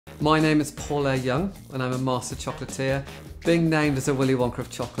My name is Paul A. Young and I'm a master chocolatier. Being named as a Willy Wonka of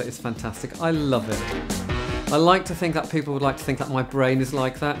chocolate is fantastic. I love it. I like to think that people would like to think that my brain is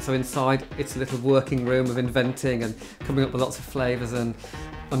like that, so inside it's a little working room of inventing and coming up with lots of flavours and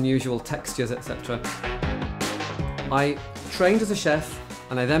unusual textures, etc. I trained as a chef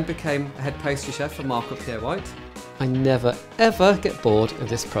and I then became a head pastry chef for Mark Pierre White. I never ever get bored of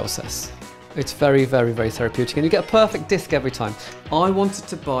this process. It's very, very, very therapeutic and you get a perfect disc every time. I wanted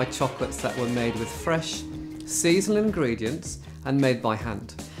to buy chocolates that were made with fresh, seasonal ingredients and made by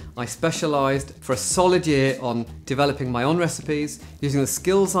hand. I specialised for a solid year on developing my own recipes, using the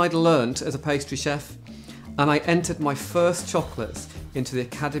skills I'd learnt as a pastry chef, and I entered my first chocolates into the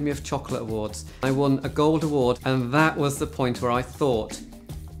Academy of Chocolate Awards. I won a gold award, and that was the point where I thought,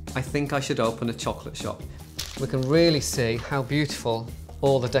 I think I should open a chocolate shop. We can really see how beautiful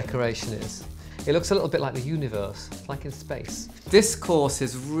all the decoration is. It looks a little bit like the universe, it's like in space. This course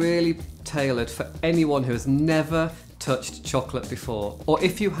is really tailored for anyone who has never touched chocolate before, or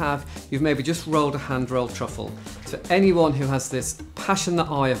if you have, you've maybe just rolled a hand-rolled truffle. So anyone who has this passion that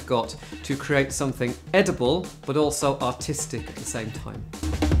I have got to create something edible but also artistic at the same time.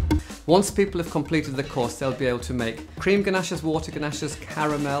 Once people have completed the course, they'll be able to make cream ganaches, water ganaches,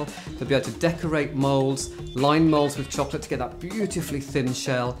 caramel. They'll be able to decorate moulds, line moulds with chocolate to get that beautifully thin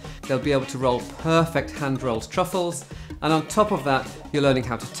shell. They'll be able to roll perfect hand-rolled truffles. And on top of that, you're learning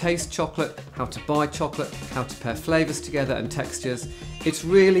how to taste chocolate, how to buy chocolate, how to pair flavours together and textures. It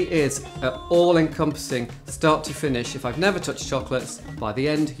really is all-encompassing, start to finish. If I've never touched chocolates, by the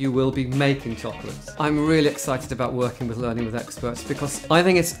end you will be making chocolates. I'm really excited about working with Learning with Experts because I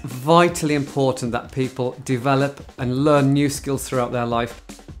think it's vitally important that people develop and learn new skills throughout their life.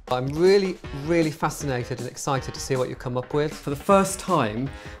 I'm really, really fascinated and excited to see what you come up with. For the first time,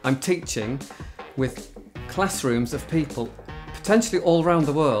 I'm teaching with classrooms of people, potentially all around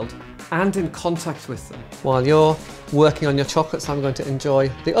the world, and in contact with them. While you're working on your chocolates, I'm going to enjoy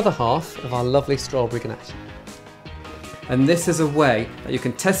the other half of our lovely strawberry ganache. And this is a way that you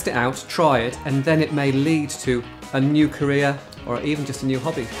can test it out, try it, and then it may lead to a new career or even just a new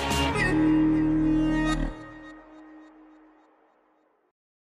hobby.